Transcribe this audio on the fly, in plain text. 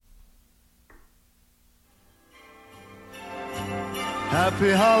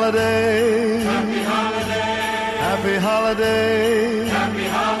Happy holiday. Happy holiday. Happy holiday. Happy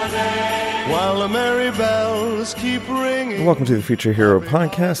holiday. While the merry bells keep ringing. Welcome to the Future Hero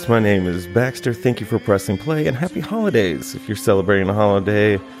Podcast. My name is Baxter. Thank you for pressing play, and happy holidays. If you're celebrating a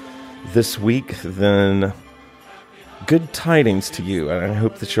holiday this week, then good tidings to you. And I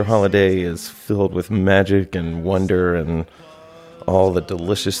hope that your holiday is filled with magic and wonder and all the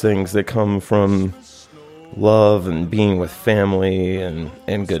delicious things that come from love and being with family and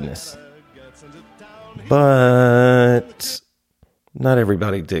goodness. But not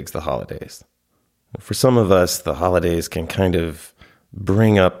everybody digs the holidays. For some of us, the holidays can kind of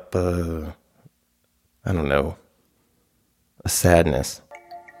bring up, a sadness,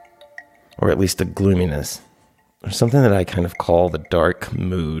 or at least a gloominess, or something that I kind of call the dark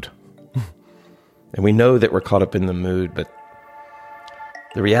mood. And we know that we're caught up in the mood, but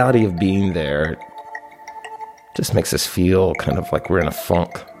the reality of being there just makes us feel kind of like we're in a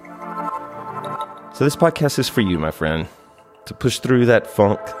funk. So this podcast is for you, my friend, to push through that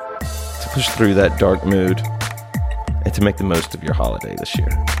funk, to push through that dark mood, and to make the most of your holiday this year.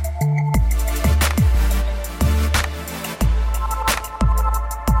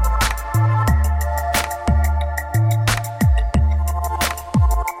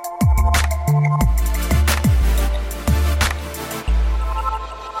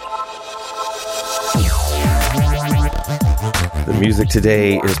 The music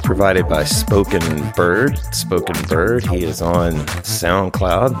today is provided by Spoken Bird. Spoken Bird, he is on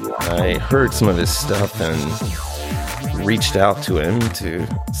SoundCloud. I heard some of his stuff and reached out to him to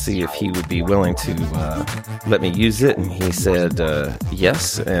see if he would be willing to let me use it. And he said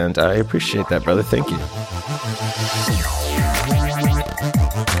yes, and I appreciate that, brother. Thank you.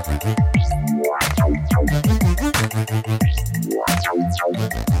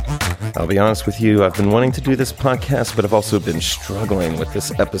 I'll be honest with you, I've been wanting to do this podcast, but I've also been struggling with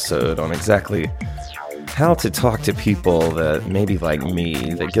this episode on exactly how to talk to people that maybe like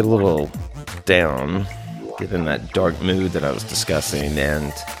me, that get a little down, get in that dark mood that I was discussing,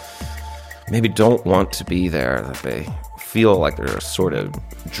 and maybe don't want to be there, that they feel like they're a sort of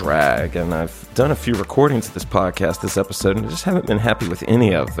drag. And I've done a few recordings of this podcast, this episode, and I just haven't been happy with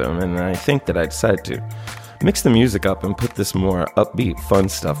any of them, and I think that I decided to mix the music up and put this more upbeat, fun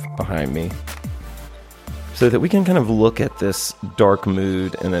stuff behind me so that we can kind of look at this dark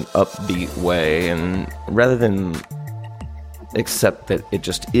mood in an upbeat way, and rather than accept that it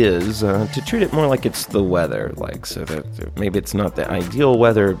just is, to treat it more like it's the weather, like so that maybe it's not the ideal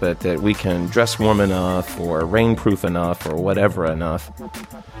weather, but that we can dress warm enough or rainproof enough or whatever enough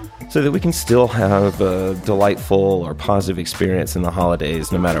so that we can still have a delightful or positive experience in the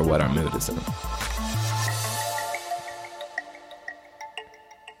holidays no matter what our mood is in.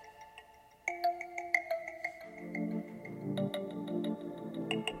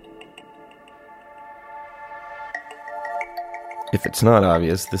 If it's not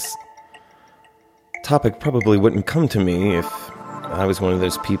obvious, this topic probably wouldn't come to me if I was one of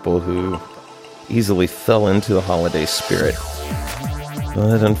those people who easily fell into the holiday spirit.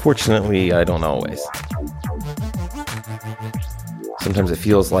 But unfortunately, I don't always. Sometimes it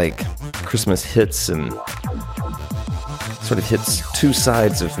feels like Christmas hits and sort of hits two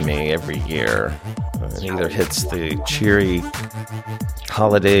sides of me every year. It either hits the cheery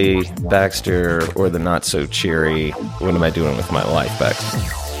holiday Baxter or the not so cheery, what am I doing with my life Baxter.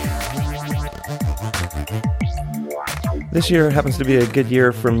 This year happens to be a good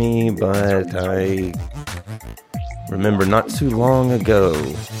year for me, but I remember not too long ago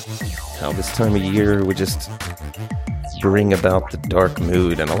how this time of year would just bring about the dark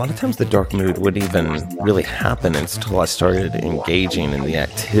mood, and a lot of times the dark mood wouldn't even really happen until I started engaging in the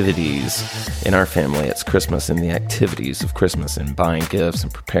activities in our family. It's Christmas, and the activities of Christmas, and buying gifts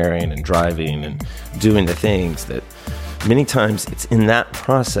and preparing and driving and doing the things that many times it's in that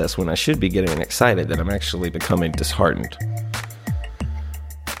process when I should be getting excited that I'm actually becoming disheartened.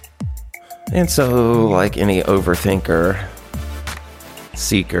 And so, like any overthinker,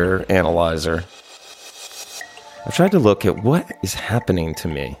 seeker, analyzer, I've tried to look at what is happening to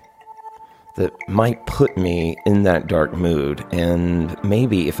me that might put me in that dark mood, and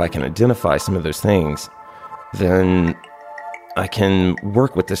maybe if I can identify some of those things, then I can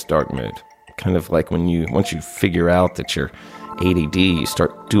work with this dark mood. Kind of like once you figure out that you're ADD, you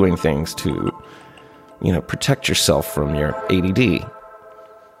start doing things to, protect yourself from your ADD. And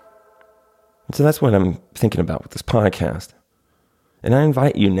so that's what I'm thinking about with this podcast. And I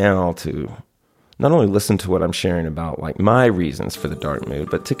invite you now to not only listen to what I'm sharing about, like my reasons for the dark mood,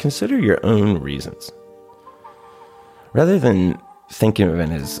 but to consider your own reasons. Rather than thinking of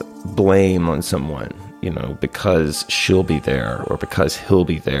it as blame on someone, because she'll be there or because he'll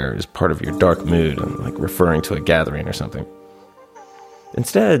be there is part of your dark mood and like referring to a gathering or something.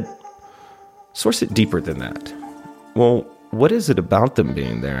 Instead, source it deeper than that. Well, what is it about them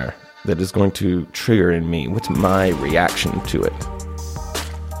being there that is going to trigger in me? What's my reaction to it?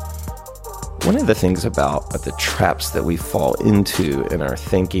 One of the things about the traps that we fall into in our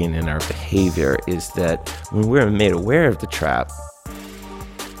thinking and our behavior is that when we're made aware of the trap,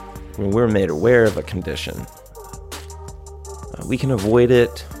 when we're made aware of a condition, we can avoid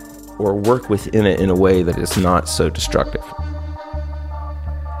it or work within it in a way that is not so destructive.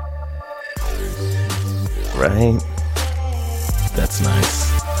 Right? That's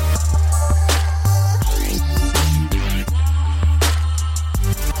nice.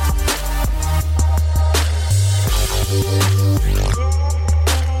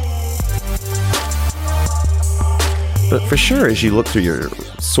 But for sure, as you look through your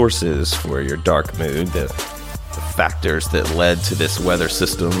sources for your dark mood, the factors that led to this weather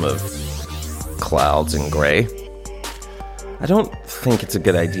system of clouds and gray, I don't think it's a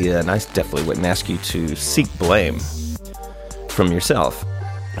good idea, and I definitely wouldn't ask you to seek blame from yourself.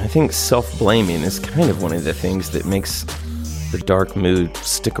 I think self-blaming is kind of one of the things that makes the dark mood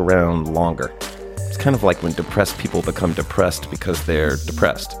stick around longer. It's kind of like when depressed people become depressed because they're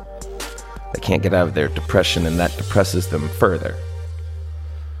depressed. They can't get out of their depression, and that depresses them further.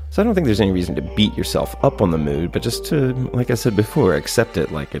 So I don't think there's any reason to beat yourself up on the mood, but just to, like I said before, accept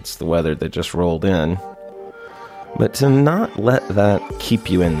it like it's the weather that just rolled in. But to not let that keep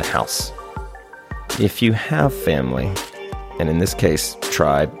you in the house. If you have family, and in this case,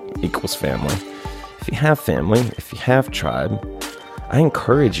 tribe equals family. If you have family, if you have tribe, I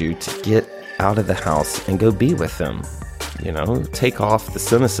encourage you to get out of the house and go be with them. Take off the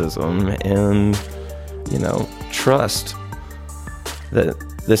cynicism and, trust that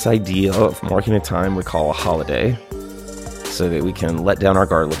this idea of marking a time we call a holiday so that we can let down our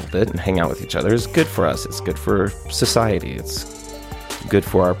guard a little bit and hang out with each other is good for us. It's good for society. It's good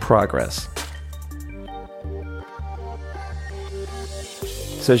for our progress.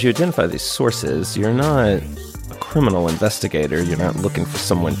 So as you identify these sources, you're not a criminal investigator. You're not looking for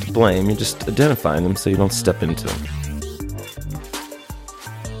someone to blame. You're just identifying them so you don't step into them.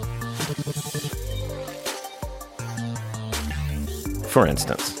 For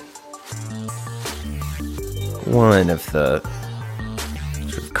instance, one of the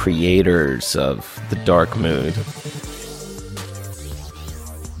sort of creators of the dark mood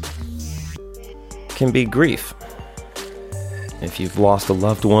can be grief. If you've lost a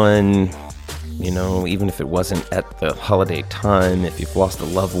loved one, even if it wasn't at the holiday time, if you've lost a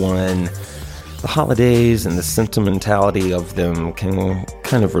loved one, the holidays and the sentimentality of them can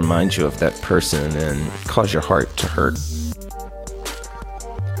kind of remind you of that person and cause your heart to hurt.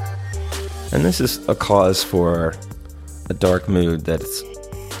 And this is a cause for a dark mood that's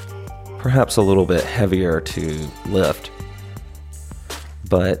perhaps a little bit heavier to lift.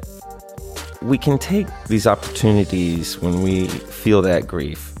 But we can take these opportunities when we feel that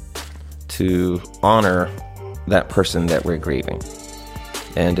grief to honor that person that we're grieving.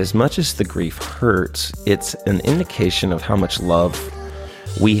 And as much as the grief hurts, it's an indication of how much love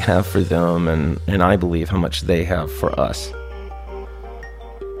we have for them, and I believe how much they have for us.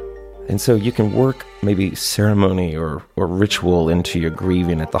 And so you can work maybe ceremony or ritual into your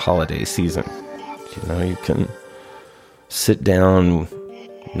grieving at the holiday season. You can sit down,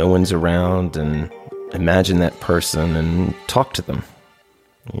 no one's around, and imagine that person and talk to them.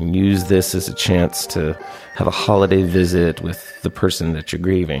 And use this as a chance to have a holiday visit with the person that you're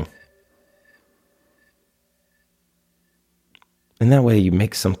grieving. And that way you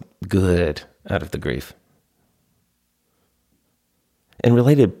make some good out of the grief. And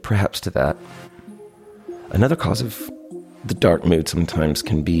related perhaps to that, another cause of the dark mood sometimes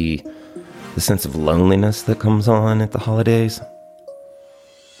can be the sense of loneliness that comes on at the holidays,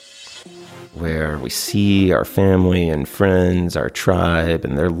 where we see our family and friends, our tribe,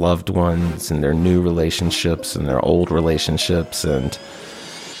 and their loved ones, and their new relationships, and their old relationships, and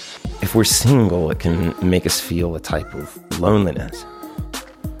if we're single, it can make us feel a type of loneliness.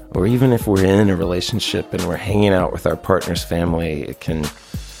 Or even if we're in a relationship and we're hanging out with our partner's family, it can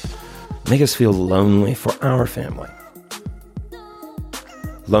make us feel lonely for our family.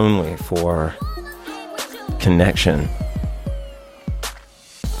 Lonely for connection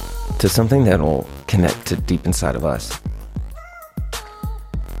to something that will connect to deep inside of us.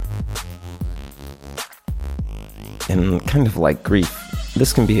 And kind of like grief,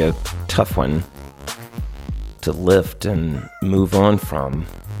 this can be a tough one to lift and move on from.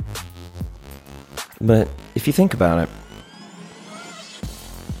 But if you think about it,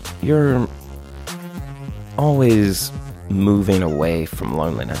 you're always moving away from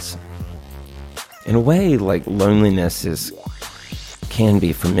loneliness. In a way, like loneliness can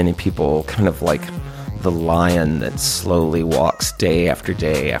be for many people kind of like the lion that slowly walks day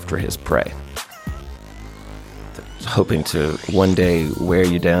after his prey, hoping to one day wear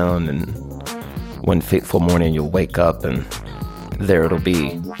you down, and one fateful morning you'll wake up and there it'll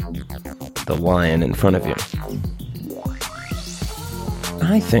be, the lion in front of you.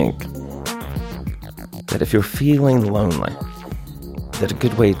 I think that if you're feeling lonely, that a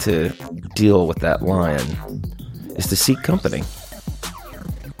good way to deal with that lion is to seek company.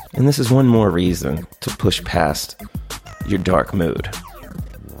 And this is one more reason to push past your dark mood,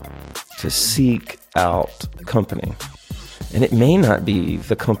 to seek out company. And it may not be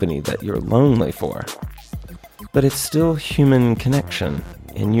the company that you're lonely for, but it's still human connection,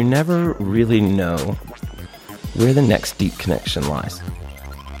 and you never really know where the next deep connection lies.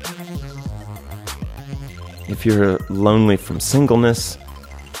 If you're lonely from singleness,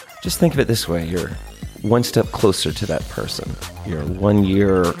 just think of it this way. You're one step closer to that person. You're 1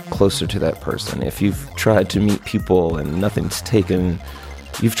 year closer to that person. If you've tried to meet people and nothing's taken,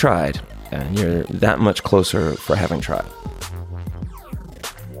 you've tried, and you're that much closer for having tried.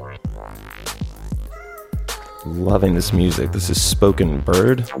 Loving this music. This is Spoken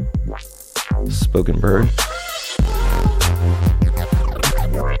Bird. Spoken Bird.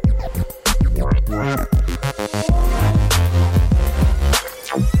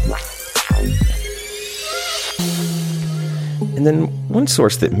 And then one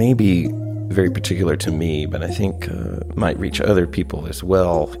source that may be very particular to me, but I think might reach other people as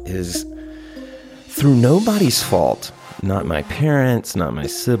well, is through nobody's fault. Not my parents, not my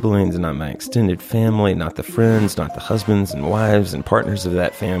siblings, not my extended family, not the friends, not the husbands and wives and partners of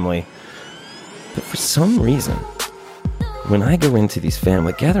that family. But for some reason, when I go into these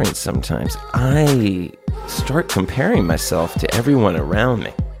family gatherings sometimes, I start comparing myself to everyone around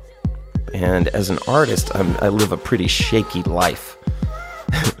me. And as an artist, I live a pretty shaky life.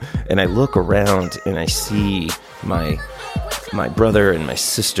 And I look around and I see my brother and my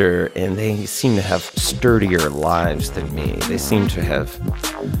sister, and they seem to have sturdier lives than me. They seem to have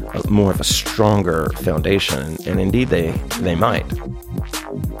more of a stronger foundation, and indeed they might.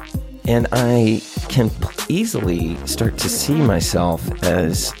 And I can easily start to see myself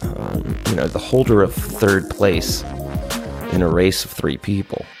as, the holder of third place in a race of three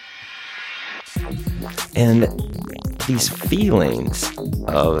people. And these feelings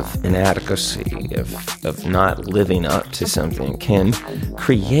of inadequacy, of not living up to something, can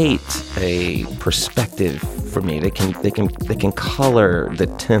create a perspective for me. They can color the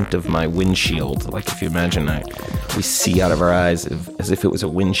tint of my windshield. Like if you imagine we see out of our eyes as if it was a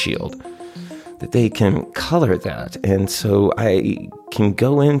windshield, that they can color that. And so I can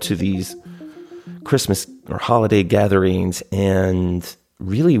go into these Christmas or holiday gatherings and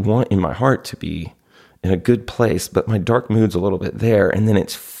really want in my heart to be in a good place, but my dark mood's a little bit there, and then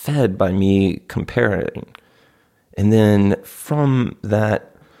it's fed by me comparing. And then from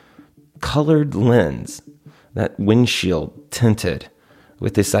that colored lens, that windshield tinted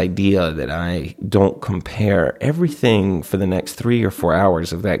with this idea that I don't compare, everything for the next 3 or 4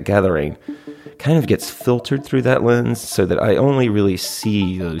 hours of that gathering kind of gets filtered through that lens, so that I only really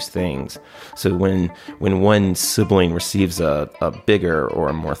see those things. So when one sibling receives a bigger or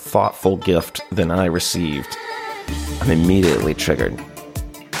a more thoughtful gift than I received, I'm immediately triggered.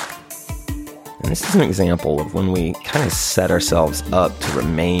 And this is an example of when we kind of set ourselves up to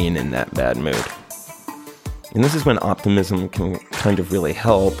remain in that bad mood. And this is when optimism can kind of really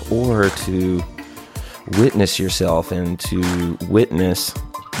help, or to witness yourself and to witness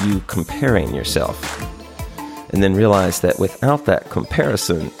you comparing yourself, and then realize that without that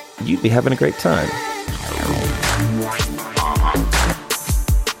comparison, you'd be having a great time.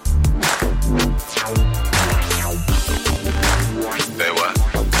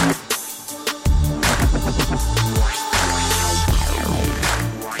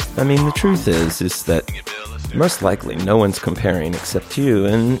 I mean, the truth is that most likely no one's comparing except you,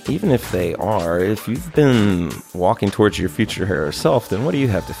 and even if they are, if you've been walking towards your future higher self, then what do you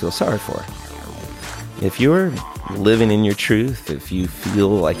have to feel sorry for? If you're living in your truth, if you feel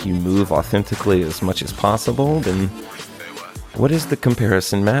like you move authentically as much as possible, then what does the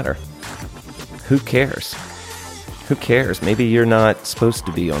comparison matter? Who cares? Who cares? Maybe you're not supposed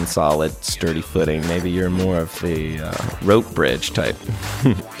to be on solid, sturdy footing. Maybe you're more of the rope bridge type.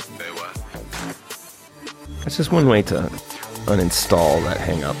 That's just one way to uninstall that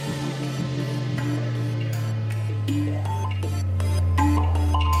hang-up.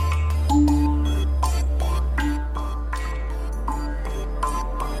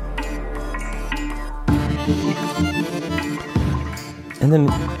 And then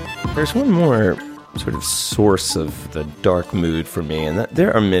there's one more sort of source of the dark mood for me, and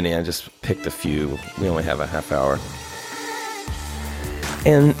there are many. I just picked a few. We only have a half hour.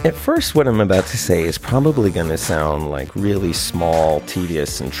 And at first, what I'm about to say is probably going to sound like really small,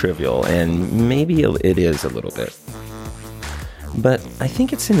 tedious, and trivial, and maybe it is a little bit. But I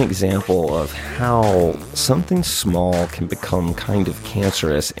think it's an example of how something small can become kind of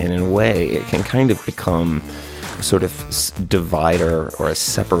cancerous, and in a way, it can kind of become a sort of divider or a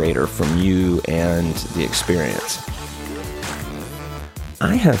separator from you and the experience.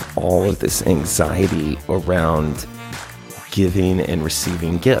 I have all of this anxiety around giving and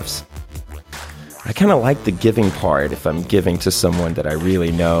receiving gifts. I kind of like the giving part if I'm giving to someone that I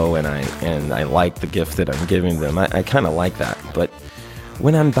really know and I like the gift that I'm giving them. I kind of like that. But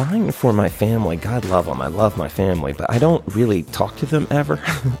when I'm buying for my family, God love them, I love my family, but I don't really talk to them ever.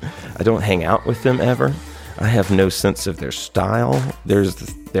 I don't hang out with them ever. I have no sense of their style. There's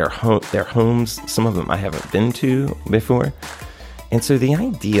their homes, some of them I haven't been to before. And so the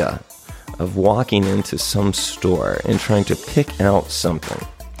idea of walking into some store and trying to pick out something,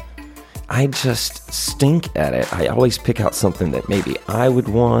 I just stink at it. I always pick out something that maybe I would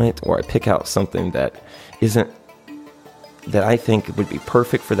want, or I pick out something that I think would be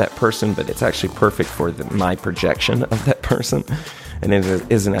perfect for that person, but it's actually perfect for my projection of that person, and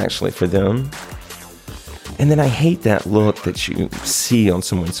it isn't actually for them. And then I hate that look that you see on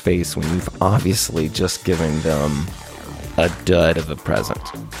someone's face when you've obviously just given them a dud of a present.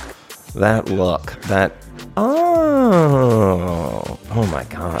 That look, oh my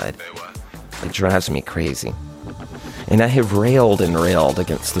God, it drives me crazy. And I have railed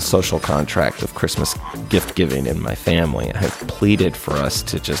against the social contract of Christmas gift giving in my family. I have pleaded for us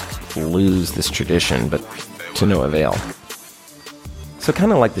to just lose this tradition, but to no avail. So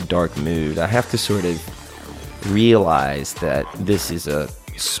kind of like the dark mood, I have to sort of realize that this is a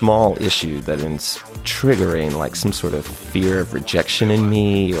small issue that is triggering like some sort of fear of rejection in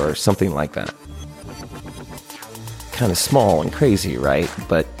me or something like that. Kind of small and crazy, right?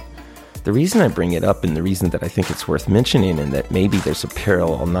 But the reason I bring it up, and the reason that I think it's worth mentioning, and that maybe there's a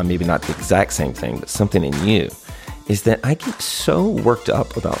parallel, maybe not the exact same thing, but something in you, is that I get so worked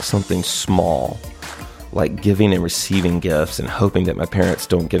up about something small, like giving and receiving gifts and hoping that my parents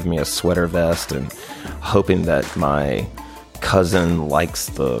don't give me a sweater vest and hoping that my cousin likes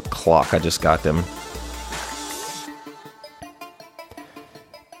the clock I just got them.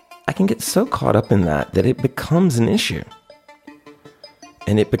 I can get so caught up in that it becomes an issue.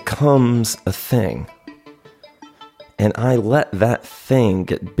 And it becomes a thing. And I let that thing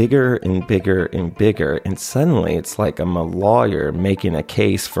get bigger and bigger and bigger. And suddenly it's like I'm a lawyer making a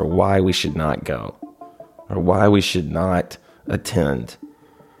case for why we should not go. Or why we should not attend.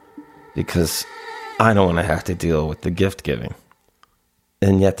 Because I don't want to have to deal with the gift giving.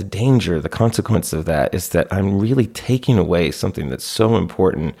 And yet the consequence of that is that I'm really taking away something that's so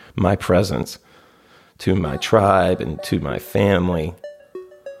important, my presence, to my tribe and to my family.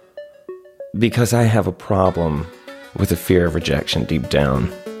 Because I have a problem with a fear of rejection deep down,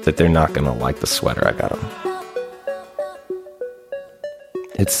 that they're not going to like the sweater I got them.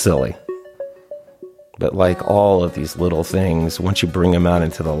 It's silly. But like all of these little things, once you bring them out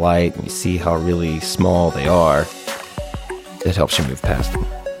into the light and you see how really small they are, it helps you move past them.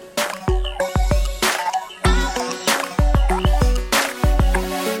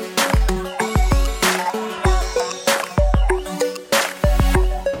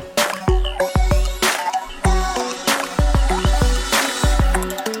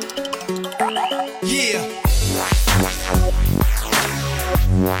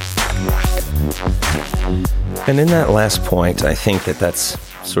 And in that last point, I think that's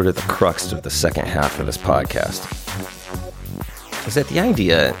sort of the crux of the second half of this podcast. Is that the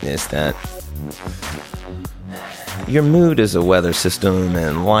idea is that your mood is a weather system,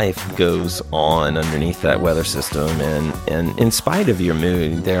 and life goes on underneath that weather system. And in spite of your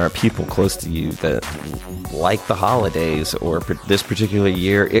mood, there are people close to you that like the holidays, or this particular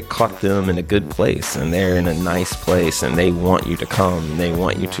year, it caught them in a good place, and they're in a nice place, and they want you to come, and they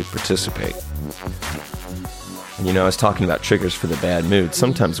want you to participate. You know, I was talking about triggers for the bad mood.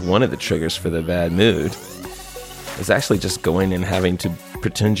 Sometimes one of the triggers for the bad mood is actually just going and having to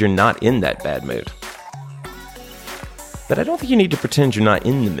pretend you're not in that bad mood. But I don't think you need to pretend you're not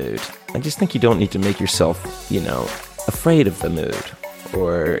in the mood. I just think you don't need to make yourself, afraid of the mood,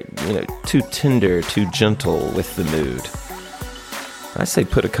 or, too tender, too gentle with the mood. I say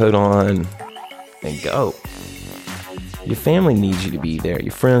put a coat on and go. Your family needs you to be there.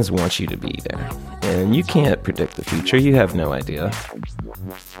 Your friends want you to be there. And you can't predict the future. You have no idea.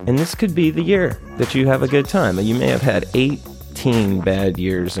 And this could be the year that you have a good time. You may have had 8 18 bad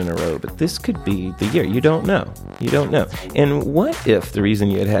years in a row, but this could be the year. You don't know. You don't know. And what if the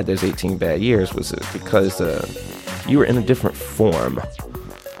reason you had those 18 bad years was because you were in a different form?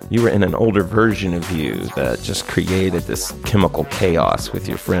 You were in an older version of you that just created this chemical chaos with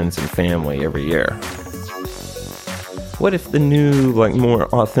your friends and family every year. What if the new, like more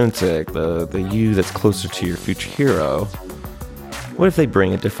authentic, the you that's closer to your future hero, what if they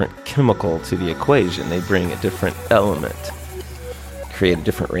bring a different chemical to the equation? They bring a different element, create a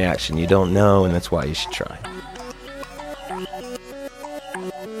different reaction. You don't know, and that's why you should try.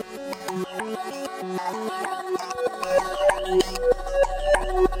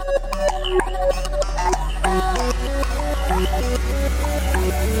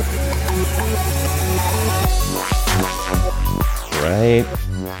 Right?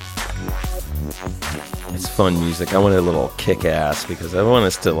 It's fun music. I want a little kick-ass because I want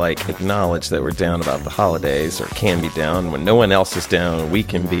us to like acknowledge that we're down about the holidays, or can be down. When no one else is down, we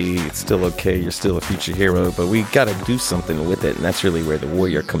can be. It's still okay. You're still a future hero, but we got to do something with it, and that's really where the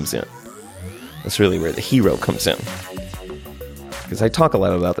warrior comes in. That's really where the hero comes in. Because I talk a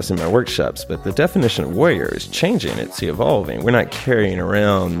lot about this in my workshops, but the definition of warrior is changing. It's evolving. We're not carrying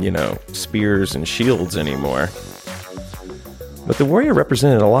around, spears and shields anymore. But the warrior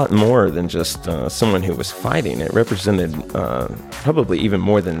represented a lot more than just someone who was fighting. It represented, probably even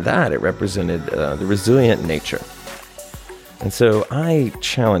more than that, it represented the resilient nature. And so I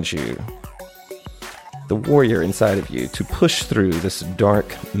challenge you, the warrior inside of you, to push through this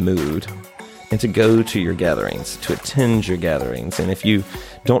dark mood and to go to your gatherings, to attend your gatherings. And if you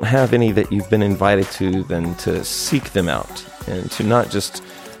don't have any that you've been invited to, then to seek them out and to not just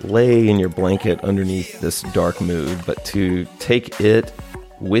lay in your blanket underneath this dark mood, but to take it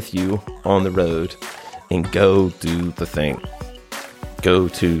with you on the road and go do the thing. Go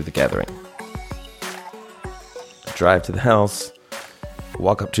to the gathering. Drive to the house,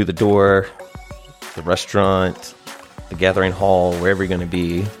 walk up to the door, the restaurant, the gathering hall, wherever you're going to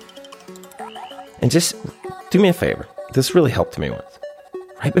be, and just do me a favor. This really helped me once.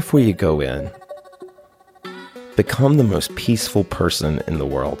 Right before you go in, become the most peaceful person in the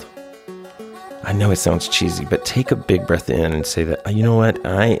world. I know it sounds cheesy, but take a big breath in and say that, you know what,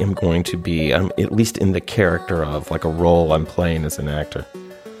 I am going to be, I'm at least in the character of like a role I'm playing as an actor,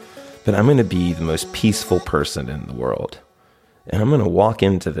 but I'm going to be the most peaceful person in the world. And I'm going to walk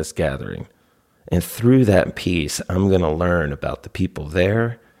into this gathering, and through that peace, I'm going to learn about the people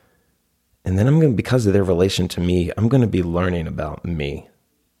there. And then I'm going to, because of their relation to me, I'm going to be learning about me.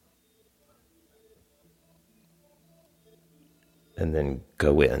 And then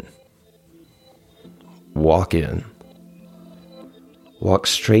go in. Walk in. Walk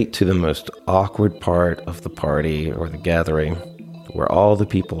straight to the most awkward part of the party or the gathering, where all the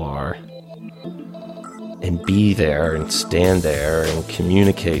people are, and be there and stand there and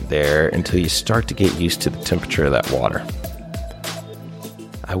communicate there until you start to get used to the temperature of that water.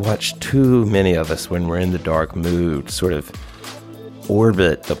 I watch too many of us, when we're in the dark mood, sort of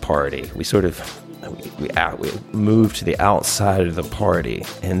orbit the party. We sort of we move to the outside of the party,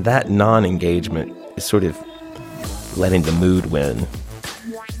 and that non-engagement is sort of letting the mood win.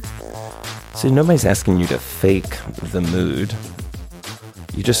 So nobody's asking you to fake the mood.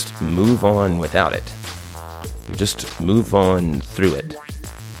 You just move on without it. You just move on through it,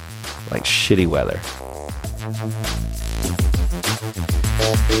 like shitty weather.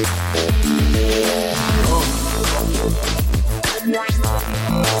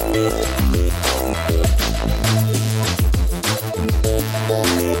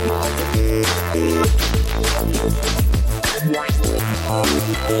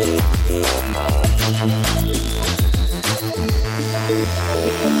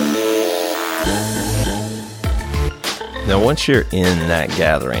 Now, once you're in that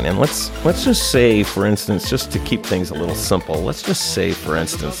gathering, and let's just say, for instance, just to keep things a little simple, let's just say, for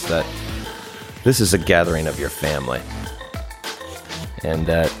instance, that this is a gathering of your family, and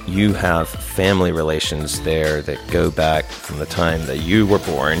that you have family relations there that go back from the time that you were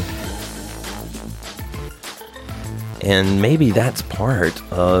born. And maybe that's part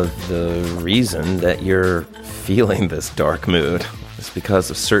of the reason that you're feeling this dark mood. It's because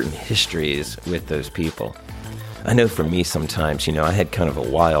of certain histories with those people. I know for me sometimes, I had kind of a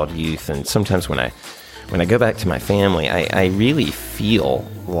wild youth, and sometimes when I go back to my family, I really feel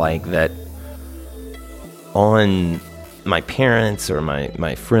like that on my parents or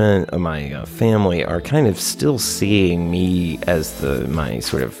my friend or my family are kind of still seeing me as my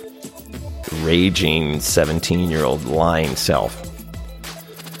sort of raging 17-year-old lying self,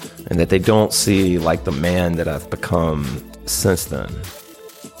 and that they don't see like the man that I've become since then.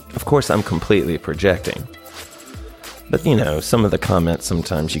 Of course, I'm completely projecting, But, some of the comments,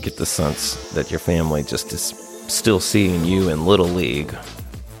 sometimes you get the sense that your family just is still seeing you in Little League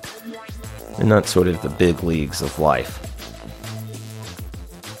and not sort of the big leagues of life.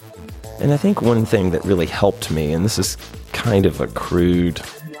 And I think one thing that really helped me, and this is kind of a crude,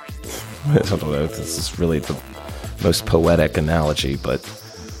 I don't know if this is really the most poetic analogy, but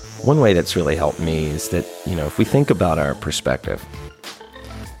one way that's really helped me is that, if we think about our perspective,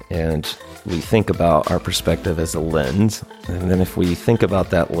 and we think about our perspective as a lens, and then if we think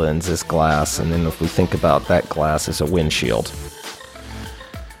about that lens as glass, and then if we think about that glass as a windshield,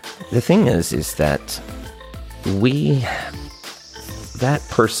 the thing is that that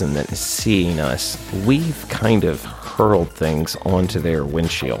person that is seeing us, we've kind of hurled things onto their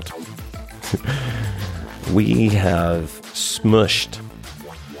windshield. We have smushed,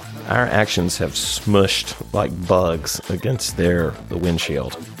 our actions have smushed like bugs against the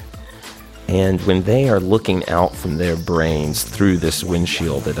windshield. And when they are looking out from their brains through this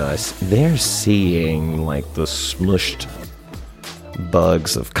windshield at us, they're seeing like the smushed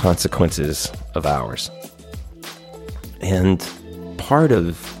bugs of consequences of ours. And part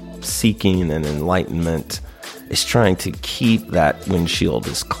of seeking an enlightenment is trying to keep that windshield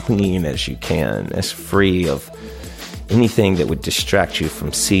as clean as you can, as free of anything that would distract you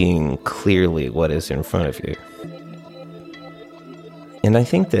from seeing clearly what is in front of you. And I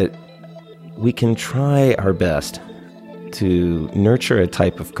think that we can try our best to nurture a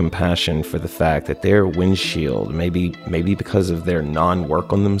type of compassion for the fact that their windshield, maybe because of their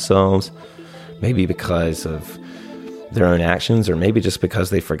non-work on themselves, maybe because of their own actions, or maybe just because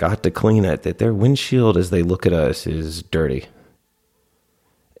they forgot to clean it, that their windshield as they look at us is dirty.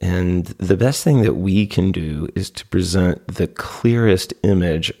 And the best thing that we can do is to present the clearest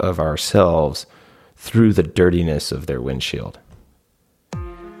image of ourselves through the dirtiness of their windshield.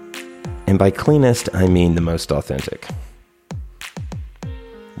 And by cleanest, I mean the most authentic.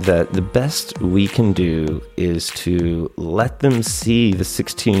 That the best we can do is to let them see the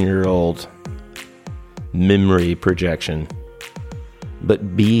 16-year-old memory projection,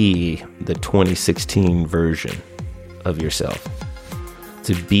 but be the 2016 version of yourself.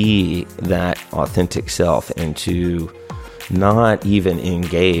 To be that authentic self and to not even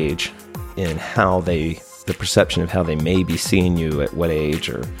engage in the perception of how they may be seeing you at what age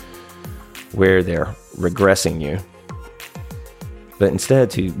or where they're regressing you, but instead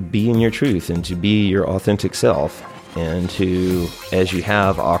to be in your truth and to be your authentic self, and to, as you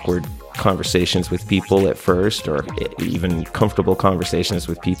have awkward conversations with people at first, or even comfortable conversations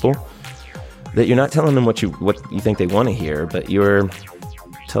with people, that you're not telling them what you think they want to hear, but you're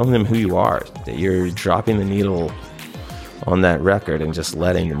telling them who you are, that you're dropping the needle on that record and just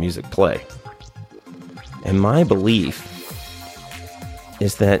letting the music play. And my belief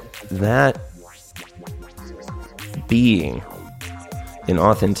is that being in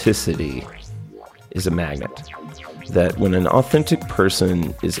authenticity is a magnet. That when an authentic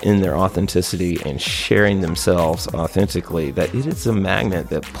person is in their authenticity and sharing themselves authentically, that it is a magnet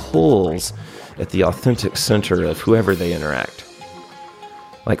that pulls at the authentic center of whoever they interact.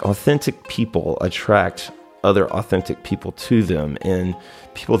 Like, authentic people attract other authentic people to them, and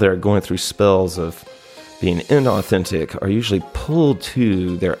people that are going through spells of being inauthentic are usually pulled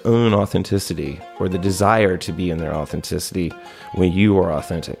to their own authenticity, or the desire to be in their authenticity when you are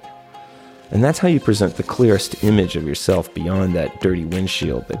authentic. And that's how you present the clearest image of yourself beyond that dirty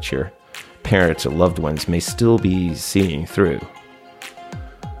windshield that your parents or loved ones may still be seeing through.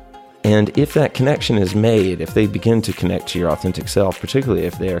 And if that connection is made, if they begin to connect to your authentic self, particularly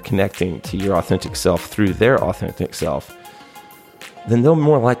if they are connecting to your authentic self through their authentic self, then they're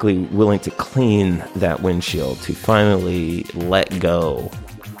more likely willing to clean that windshield, to finally let go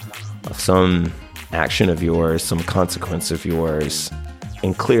of some action of yours, some consequence of yours,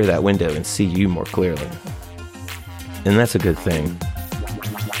 and clear that window and see you more clearly. And that's a good thing.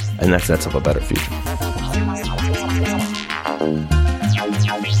 And that sets up a better future.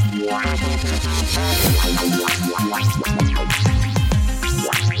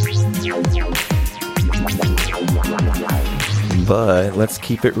 But let's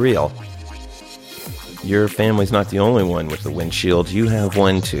keep it real. Your family's not the only one with the windshield. You have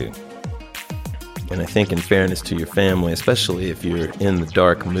one too. And I think in fairness to your family, especially if you're in the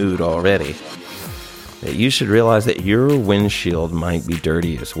dark mood already, that you should realize that your windshield might be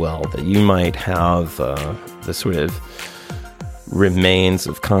dirty as well, that you might have the sort of remains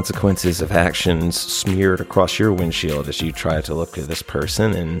of consequences of actions smeared across your windshield as you try to look at this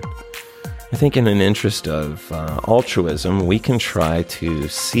person. And I think in an interest of altruism, we can try to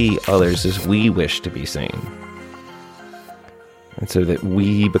see others as we wish to be seen. And so that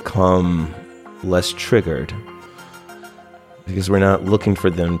we become less triggered because we're not looking for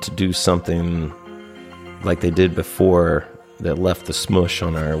them to do something like they did before that left the smush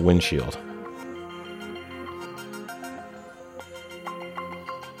on our windshield.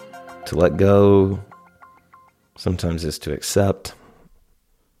 To let go sometimes is to accept,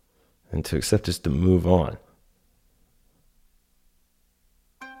 and to accept is to move on.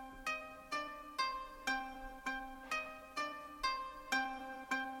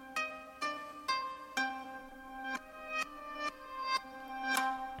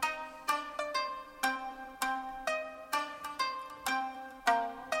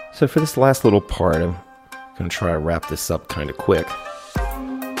 So for this last little part, I'm going to try to wrap this up kind of quick.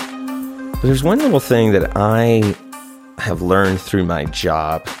 But there's one little thing that I have learned through my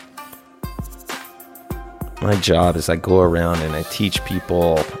job. My job is I go around and I teach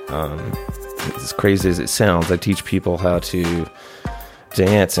people, as crazy as it sounds, I teach people how to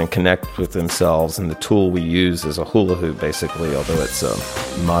dance and connect with themselves. And the tool we use is a hula hoop, basically, although it's a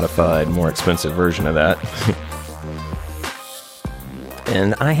modified, more expensive version of that.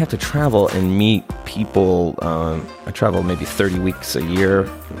 And I have to travel and meet people. I travel maybe 30 weeks a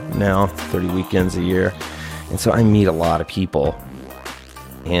year now, 30 weekends a year. And so I meet a lot of people.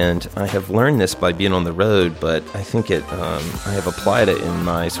 And I have learned this by being on the road, but I think I have applied it in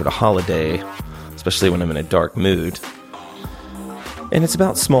my sort of holiday, especially when I'm in a dark mood. And it's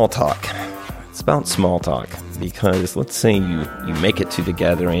about small talk. It's about small talk because let's say you make it to the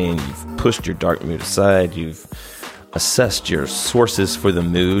gathering, you've pushed your dark mood aside, you've assessed your sources for the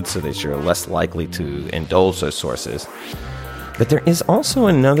mood so that you're less likely to indulge those sources. But there is also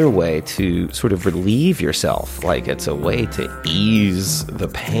another way to sort of relieve yourself, like it's a way to ease the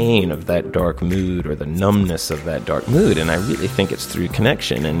pain of that dark mood or the numbness of that dark mood, and I really think it's through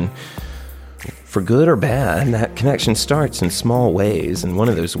connection. And for good or bad, that connection starts in small ways, and one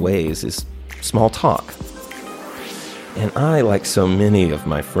of those ways is small talk. And I, like so many of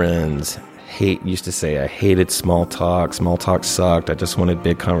my friends, used to say I hated small talk. Small talk sucked. I just wanted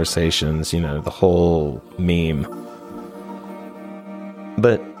big conversations, the whole meme.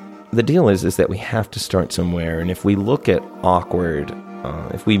 But the deal is that we have to start somewhere. And if we look at awkward,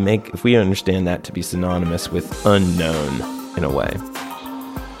 if we understand that to be synonymous with unknown in a way,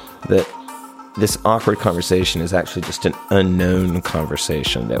 that this awkward conversation is actually just an unknown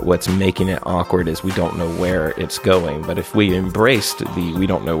conversation, that what's making it awkward is we don't know where it's going. But if we embraced we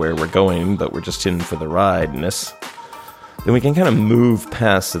don't know where we're going, but we're just in for the ride-ness, then we can kind of move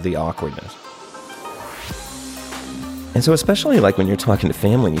past the awkwardness. And so especially like when you're talking to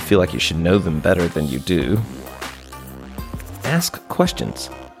family and you feel like you should know them better than you do, ask questions.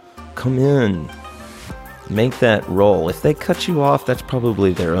 Come in. Make that roll. If they cut you off, that's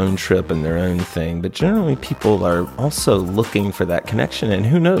probably their own trip and their own thing. But generally, people are also looking for that connection. And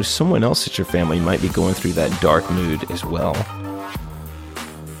who knows, someone else at your family might be going through that dark mood as well.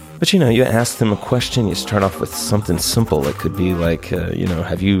 But you ask them a question. You start off with something simple. It could be like,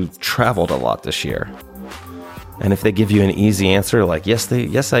 have you traveled a lot this year? And if they give you an easy answer, like, yes,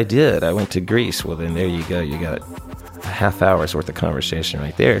 I did. I went to Greece. Well, then there you go. You got a half hour's worth of conversation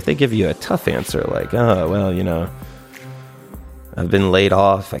right there. If they give you a tough answer, like, oh, well, I've been laid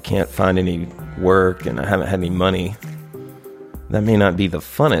off, I can't find any work, and I haven't had any money, that may not be the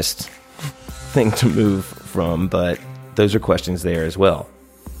funnest thing to move from, but those are questions there as well.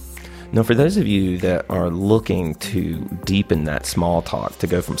 Now, for those of you that are looking to deepen that small talk, to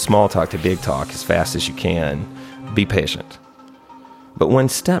go from small talk to big talk as fast as you can, be patient. But one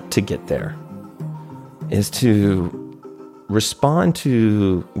step to get there is to respond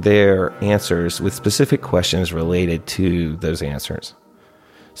to their answers with specific questions related to those answers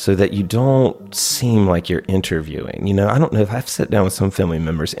so that you don't seem like you're interviewing. I don't know if I've sat down with some family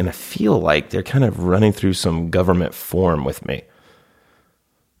members and I feel like they're kind of running through some government form with me.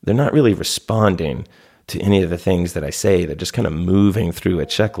 They're not really responding to any of the things that I say. They're just kind of moving through a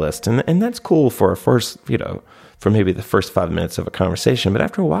checklist. And that's cool for for maybe the first 5 minutes of a conversation. But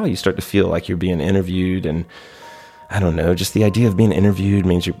after a while, you start to feel like you're being interviewed, and I don't know, just the idea of being interviewed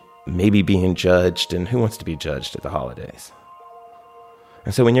means you're maybe being judged, and who wants to be judged at the holidays?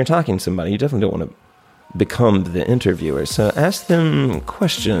 And so when you're talking to somebody, you definitely don't want to become the interviewer. So ask them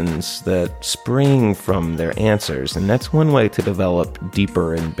questions that spring from their answers, and that's one way to develop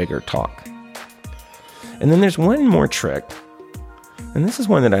deeper and bigger talk. And then there's one more trick, and this is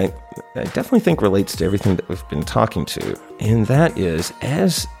one that I definitely think relates to everything that we've been talking to, and that is,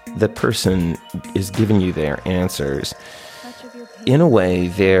 as the person is giving you their answers, in a way,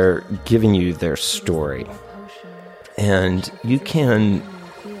 they're giving you their story. And you can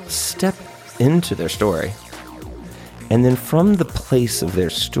step into their story And then from the place of their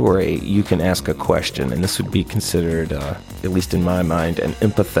story, you can ask a question, and this would be considered, at least in my mind, an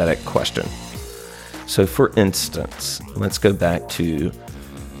empathetic question. So for instance, let's go back to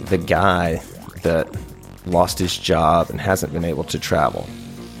the guy that lost his job and hasn't been able to travel.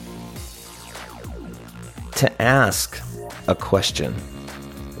 To ask a question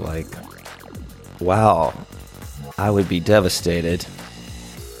like, wow, I would be devastated.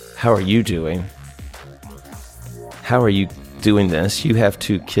 How are you doing? How are you doing this? You have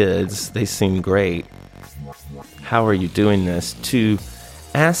 2 kids. They seem great. How are you doing this? To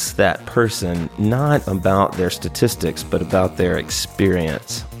ask that person not about their statistics, but about their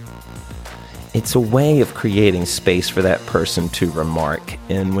experience. It's a way of creating space for that person to remark.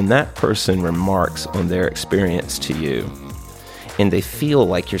 And when that person remarks on their experience to you, and they feel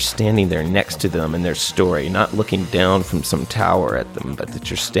like you're standing there next to them in their story, not looking down from some tower at them, but that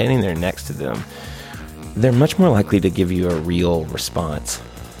you're standing there next to them, they're much more likely to give you a real response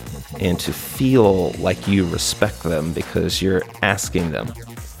and to feel like you respect them because you're asking them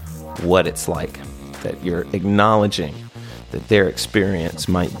what it's like, that you're acknowledging that their experience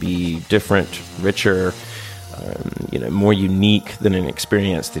might be different, richer, more unique than an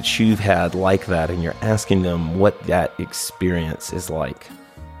experience that you've had like that, and you're asking them what that experience is like.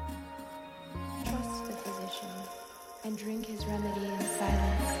 Trust the physician and drink his remedy in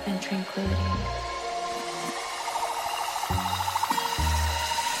silence and tranquility.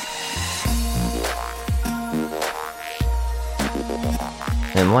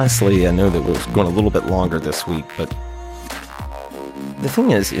 And lastly, I know that it was going a little bit longer this week, but the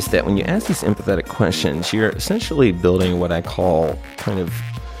thing is that when you ask these empathetic questions, you're essentially building what I call kind of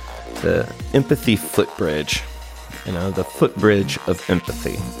the empathy footbridge, the footbridge of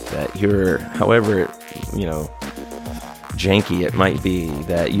empathy, that you're, however, janky it might be,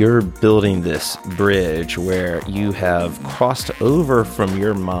 that you're building this bridge where you have crossed over from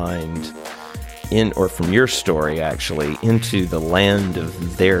your mind or from your story actually into the land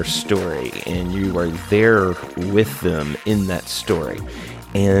of their story, and you are there with them in that story,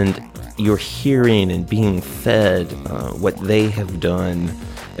 and you're hearing and being fed what they have done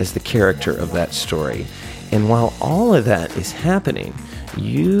as the character of that story. And while all of that is happening,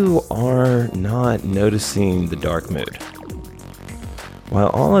 you are not noticing the dark mood. While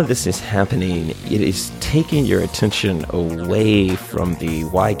all of this is happening, it is taking your attention away from the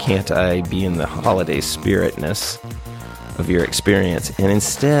why can't I be in the holiday spiritness of your experience, and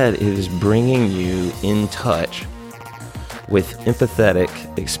instead it is bringing you in touch with empathetic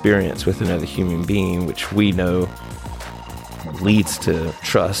experience with another human being, which we know leads to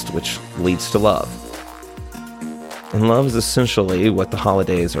trust, which leads to love. And love is essentially what the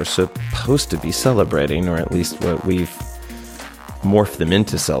holidays are supposed to be celebrating, or at least what we've morph them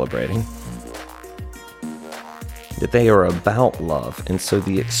into celebrating, that they are about love. And so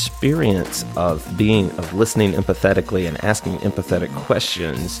the experience of listening empathetically and asking empathetic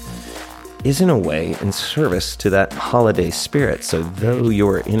questions is in a way in service to that holiday spirit. So though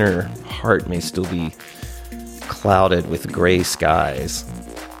your inner heart may still be clouded with gray skies,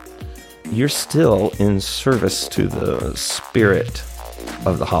 you're still in service to the spirit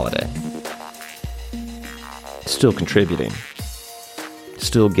of the holiday, still contributing,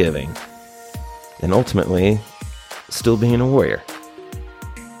 still giving, and ultimately still being a warrior.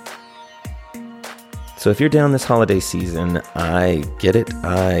 So if you're down this holiday season, I get it,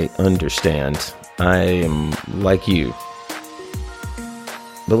 I understand, I am like you.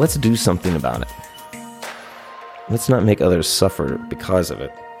 But let's do something about it. Let's not make others suffer because of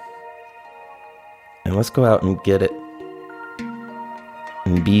it. And let's go out and get it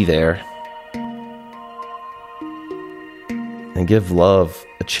and be there and give love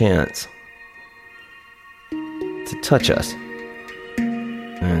a chance to touch us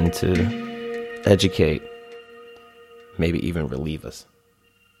and to educate, maybe even relieve us.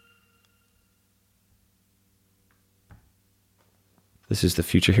 This is the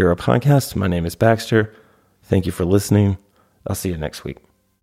Future Hero Podcast. My name is Baxter. Thank you for listening. I'll see you next week.